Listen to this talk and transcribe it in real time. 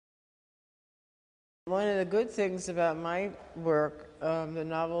One of the good things about my work, the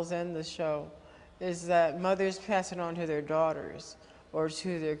novels and the show, is that mothers pass it on to their daughters or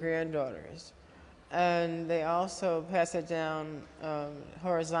to their granddaughters. And they also pass it down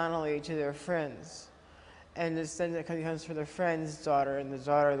horizontally to their friends. And then it comes from the friend's daughter and the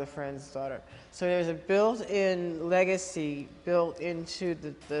daughter of the friend's daughter. So there's a built-in legacy built into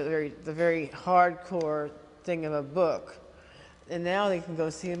the very hardcore thing of a book. And now they can go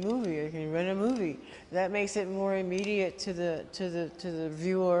see a movie, or they can rent a movie. That makes it more immediate to the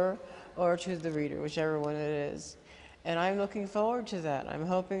viewer or to the reader, whichever one it is. And I'm looking forward to that. I'm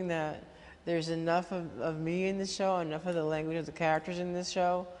hoping that there's enough of me in the show, enough of the language of the characters in this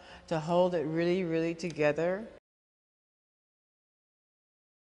show to hold it really, really together.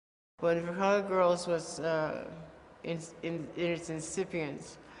 When For Colored Girls was in its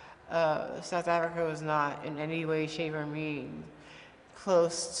incipience, South Africa was not in any way, shape, or mean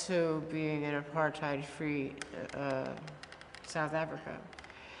close to being an apartheid-free South Africa.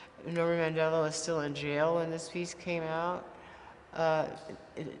 Norman Mandela was still in jail when this piece came out.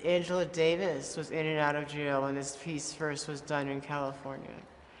 Angela Davis was in and out of jail when this piece first was done in California.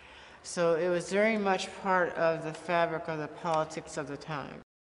 So it was very much part of the fabric of the politics of the time.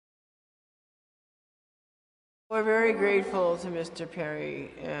 We're very grateful to Mr. Perry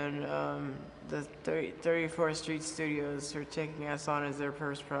and the 34th Street Studios for taking us on as their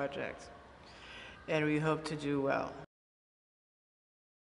first project, and we hope to do well.